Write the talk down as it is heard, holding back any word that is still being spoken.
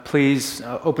Please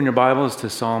open your Bibles to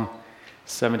Psalm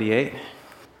 78.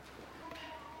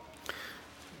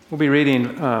 We'll be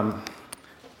reading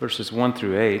verses 1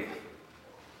 through 8.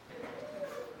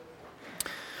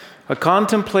 A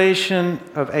contemplation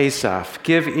of Asaph.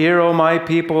 Give ear, O my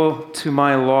people, to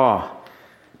my law.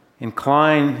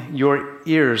 Incline your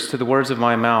ears to the words of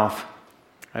my mouth.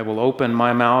 I will open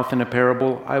my mouth in a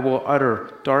parable. I will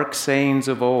utter dark sayings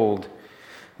of old,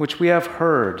 which we have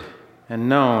heard and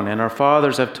known, and our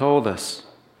fathers have told us.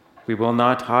 We will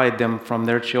not hide them from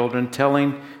their children,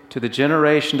 telling to the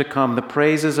generation to come the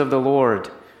praises of the Lord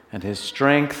and his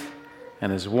strength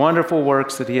and his wonderful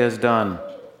works that he has done.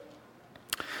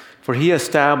 For he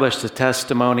established a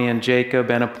testimony in Jacob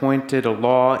and appointed a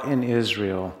law in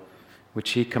Israel, which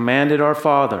he commanded our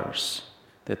fathers,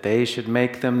 that they should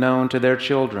make them known to their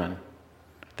children,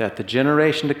 that the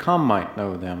generation to come might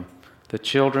know them, the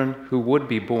children who would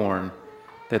be born,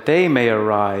 that they may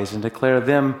arise and declare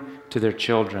them to their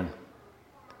children,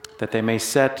 that they may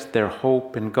set their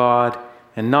hope in God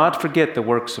and not forget the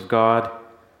works of God,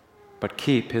 but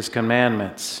keep his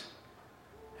commandments,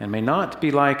 and may not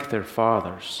be like their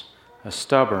fathers, a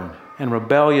stubborn and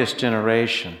rebellious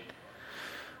generation,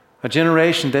 a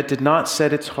generation that did not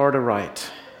set its heart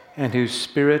aright, and whose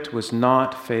spirit was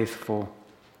not faithful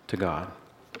to God.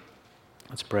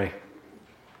 Let's pray.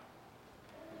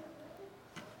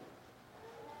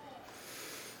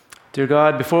 Dear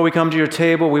God, before we come to your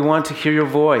table, we want to hear your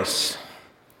voice.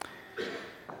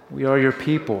 We are your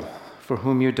people for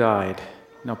whom you died.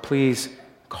 Now please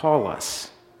call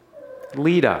us,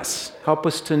 lead us, help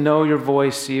us to know your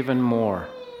voice even more.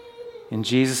 In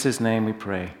Jesus' name we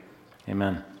pray.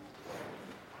 Amen.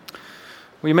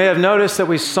 We may have noticed that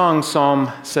we sung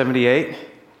Psalm 78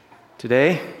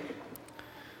 today,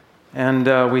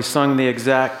 and we sung the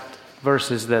exact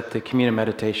verses that the communion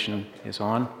meditation is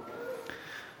on.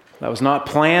 That was not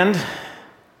planned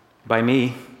by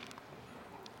me.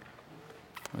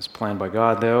 It was planned by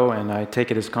God, though, and I take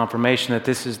it as confirmation that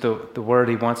this is the word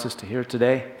he wants us to hear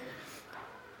today.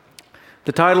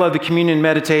 The title of the communion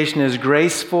meditation is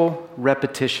Graceful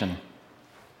Repetition.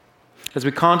 As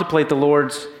we contemplate the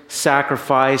Lord's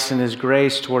sacrifice and his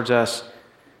grace towards us,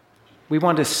 we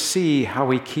want to see how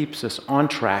he keeps us on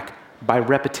track by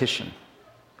repetition.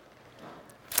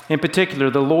 In particular,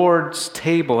 the Lord's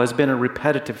table has been a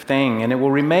repetitive thing, and it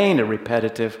will remain a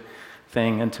repetitive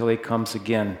thing until he comes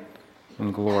again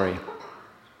in glory.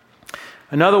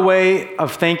 Another way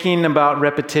of thinking about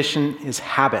repetition is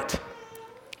habit.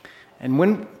 And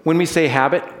when we say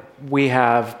habit, we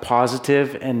have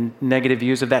positive and negative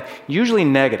views of that, usually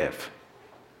negative.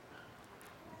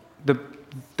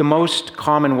 The most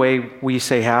common way we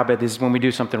say habit is when we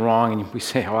do something wrong and we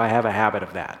say, oh, I have a habit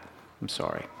of that. I'm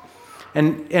sorry.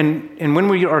 And when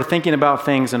we are thinking about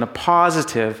things in a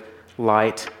positive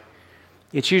light,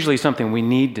 it's usually something we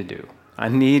need to do. I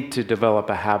need to develop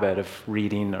a habit of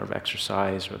reading or of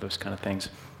exercise or those kind of things.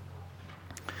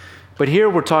 But here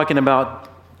we're talking about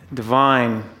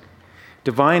divinely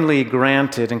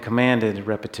granted and commanded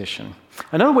repetition.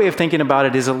 Another way of thinking about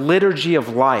it is a liturgy of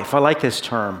life. I like this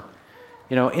term.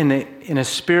 You know, in a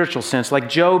spiritual sense, like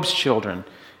Job's children.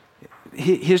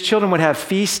 His children would have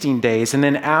feasting days, and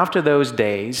then after those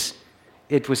days,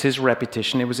 it was his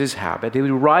repetition, it was his habit. He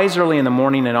would rise early in the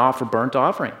morning and offer burnt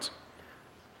offerings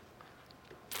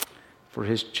for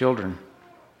his children.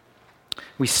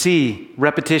 We see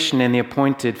repetition in the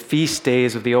appointed feast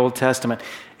days of the Old Testament,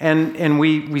 and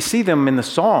we see them in the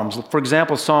Psalms. For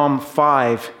example, Psalm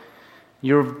 5,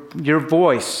 your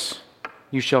voice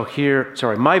you shall hear,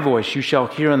 my voice you shall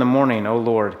hear in the morning, O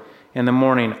Lord. In the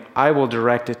morning, I will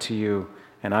direct it to you,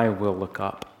 and I will look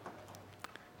up.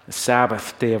 The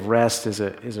Sabbath, day of rest, is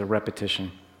a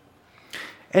repetition.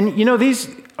 And you know,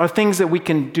 these are things that we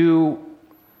can do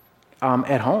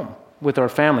at home with our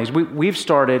families. We've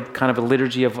started kind of a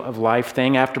liturgy of life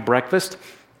thing after breakfast.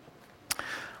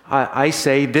 I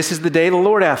say, this is the day the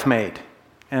Lord hath made.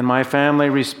 And my family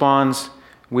responds,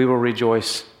 we will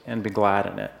rejoice and be glad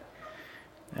in it.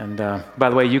 And by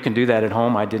the way, you can do that at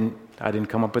home. I didn't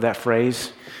come up with that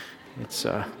phrase. It's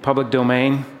public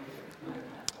domain.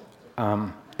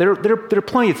 There are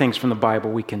plenty of things from the Bible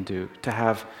we can do to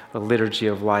have a liturgy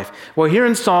of life. Well, here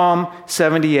in Psalm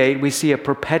 78, we see a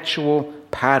perpetual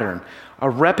pattern, a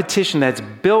repetition that's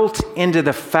built into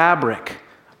the fabric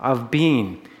of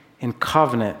being in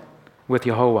covenant with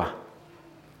Jehovah.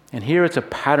 And here it's a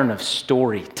pattern of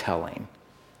storytelling.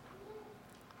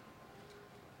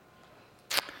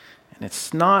 And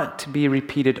it's not to be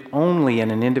repeated only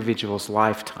in an individual's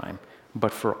lifetime,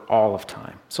 but for all of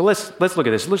time. So let's look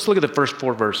at this. Let's look at the first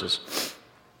 4 verses.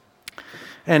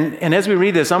 And as we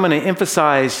read this, I'm going to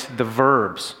emphasize the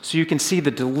verbs so you can see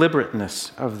the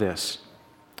deliberateness of this.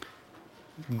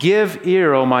 Give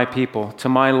ear, O my people, to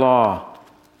my law.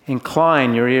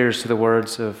 Incline your ears to the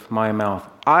words of my mouth.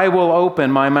 I will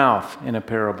open my mouth in a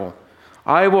parable.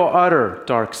 I will utter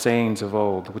dark sayings of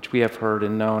old, which we have heard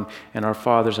and known, and our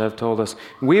fathers have told us.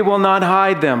 We will not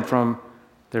hide them from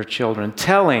their children,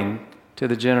 telling to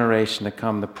the generation to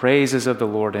come the praises of the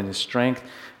Lord and his strength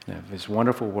and of his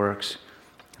wonderful works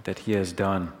that he has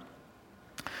done.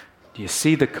 Do you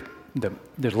see the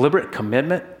deliberate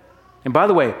commitment? And by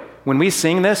the way, when we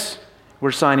sing this,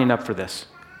 we're signing up for this.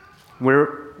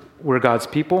 We're God's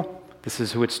people. This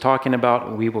is who it's talking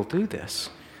about. We will do this,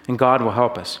 and God will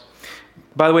help us.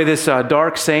 By the way, this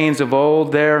dark sayings of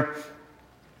old there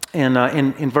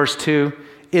in verse 2,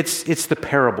 it's the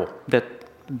parable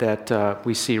that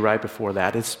we see right before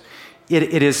that.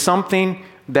 It is something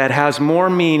that has more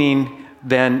meaning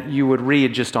than you would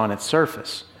read just on its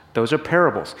surface. Those are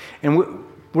parables. And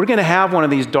we're going to have one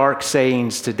of these dark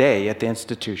sayings today at the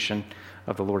institution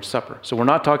of the Lord's Supper. So we're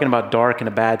not talking about dark in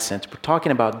a bad sense. We're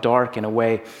talking about dark in a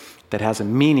way that has a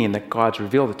meaning that God's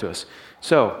revealed it to us.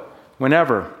 So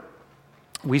whenever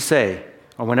we say,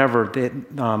 or whenever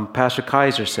Pastor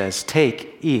Kaiser says,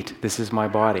 take, eat, this is my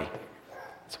body.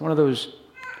 It's one of those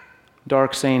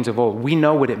dark sayings of old. We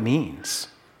know what it means.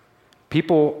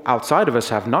 People outside of us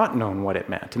have not known what it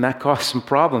meant, and that caused some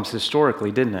problems historically,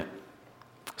 didn't it?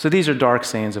 So these are dark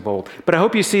sayings of old. But I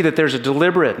hope you see that there's a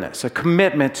deliberateness, a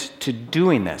commitment to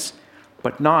doing this,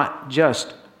 but not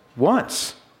just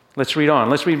once. Let's read on.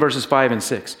 Let's read verses 5 and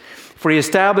 6. For he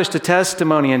established a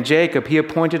testimony in Jacob. He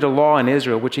appointed a law in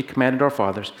Israel, which he commanded our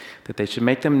fathers, that they should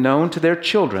make them known to their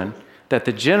children, that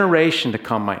the generation to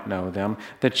come might know them,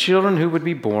 the children who would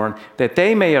be born, that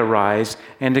they may arise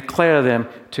and declare them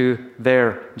to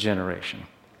their generation.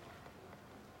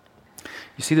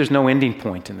 You see, there's no ending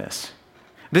point in this.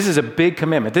 This is a big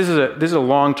commitment. This is a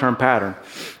long-term pattern,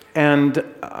 and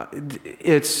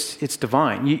it's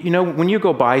divine. You know, when you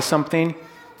go buy something,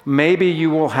 maybe you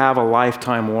will have a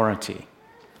lifetime warranty,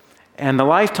 and the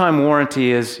lifetime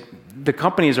warranty is the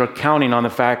companies are counting on the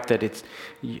fact that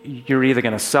you're either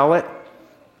going to sell it,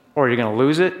 or you're going to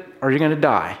lose it, or you're going to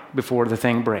die before the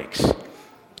thing breaks.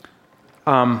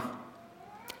 The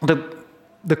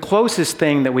closest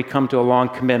thing that we come to a long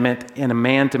commitment in a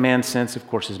man-to-man sense, of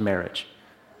course, is marriage,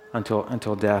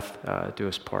 until death do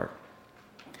us part.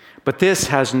 But this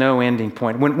has no ending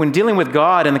point. When dealing with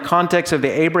God in the context of the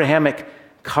Abrahamic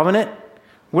covenant,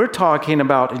 we're talking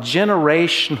about a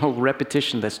generational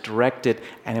repetition that's directed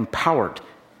and empowered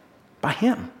by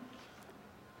him.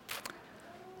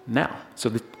 Now,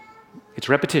 it's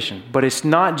repetition, but it's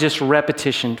not just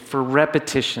repetition for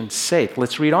repetition's sake.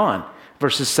 Let's read on,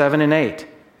 verses 7 and 8.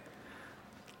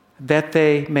 That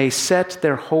they may set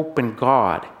their hope in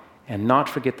God and not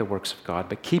forget the works of God,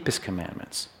 but keep his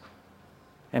commandments,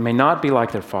 and may not be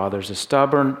like their fathers, a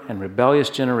stubborn and rebellious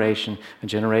generation, a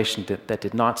generation that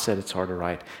did not set its heart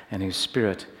aright, and whose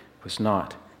spirit was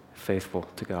not faithful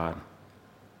to God.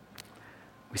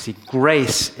 We see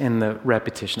grace in the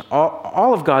repetition.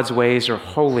 All of God's ways are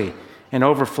holy and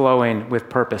overflowing with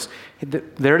purpose.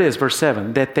 There it is, verse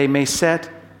 7, that they may set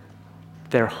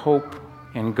their hope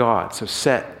in God. So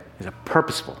set is a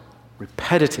purposeful,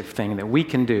 repetitive thing that we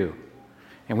can do.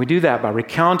 And we do that by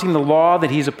recounting the law that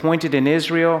he's appointed in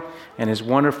Israel and his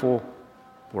wonderful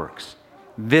works.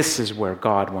 This is where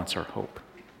God wants our hope,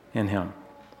 in him.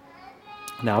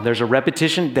 Now, there's a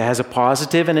repetition that has a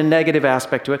positive and a negative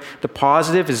aspect to it. The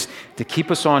positive is to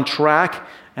keep us on track,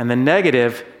 and the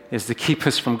negative is to keep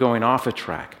us from going off a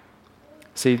track.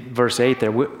 See, verse 8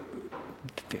 there.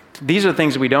 These are the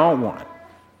things we don't want.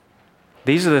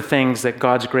 These are the things that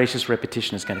God's gracious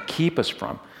repetition is going to keep us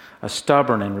from. A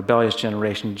stubborn and rebellious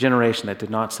generation, a generation that did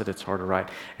not set its heart aright,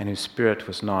 and whose spirit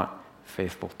was not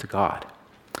faithful to God.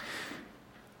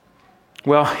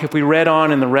 Well, if we read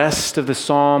on in the rest of the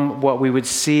psalm, what we would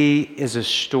see is a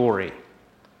story.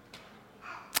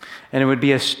 And it would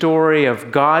be a story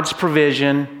of God's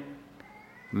provision,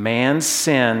 man's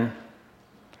sin,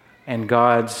 and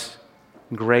God's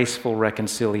graceful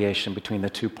reconciliation between the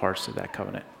two parts of that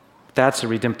covenant. That's the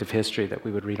redemptive history that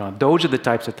we would read on. Those are the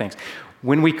types of things.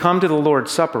 When we come to the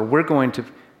Lord's Supper, we're going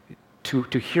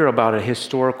to hear about a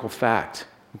historical fact.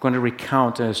 We're going to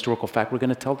recount a historical fact. We're going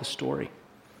to tell the story.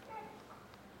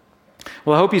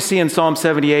 Well, I hope you see in Psalm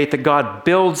 78 that God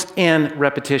builds in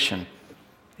repetition.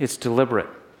 It's deliberate.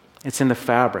 It's in the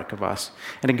fabric of us.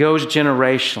 And it goes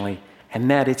generationally,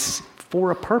 and that it's for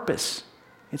a purpose.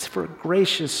 It's for a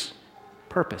gracious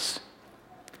purpose.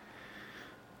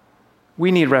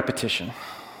 We need repetition.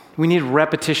 We need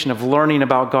repetition of learning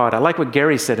about God. I like what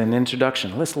Gary said in the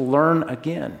introduction. Let's learn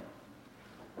again.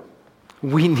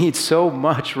 We need so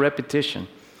much repetition.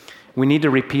 We need to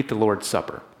repeat the Lord's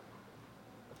Supper.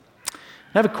 I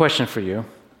have a question for you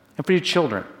and for your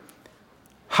children.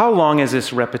 How long is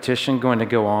this repetition going to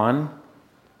go on?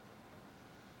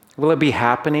 Will it be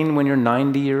happening when you're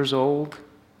 90 years old?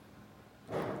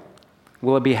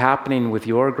 Will it be happening with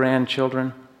your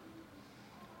grandchildren?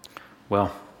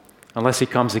 Well, unless he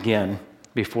comes again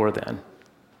before then,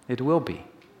 it will be.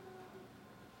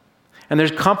 And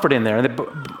there's comfort in there.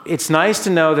 It's nice to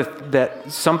know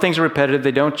that some things are repetitive,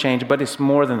 they don't change, but it's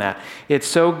more than that. It's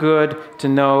so good to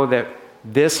know that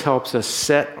this helps us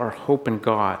set our hope in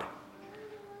God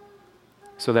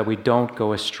so that we don't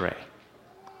go astray.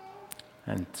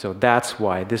 And so that's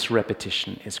why this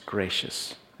repetition is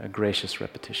gracious, a gracious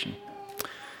repetition.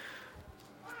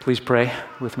 Please pray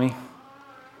with me.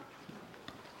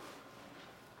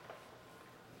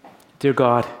 Dear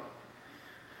God,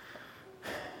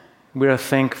 we are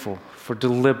thankful for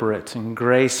deliberate and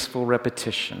graceful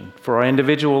repetition for our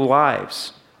individual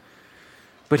lives.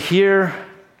 But here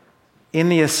in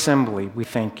the assembly, we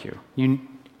thank you. You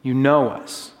know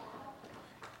us.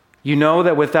 You know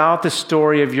that without the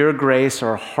story of your grace,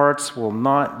 our hearts will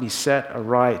not be set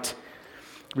aright.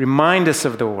 Remind us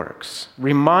of the works.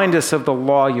 Remind us of the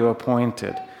law you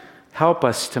appointed. Help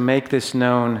us to make this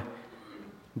known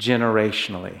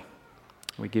generationally.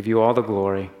 We give you all the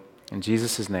glory. In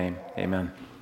Jesus' name, amen.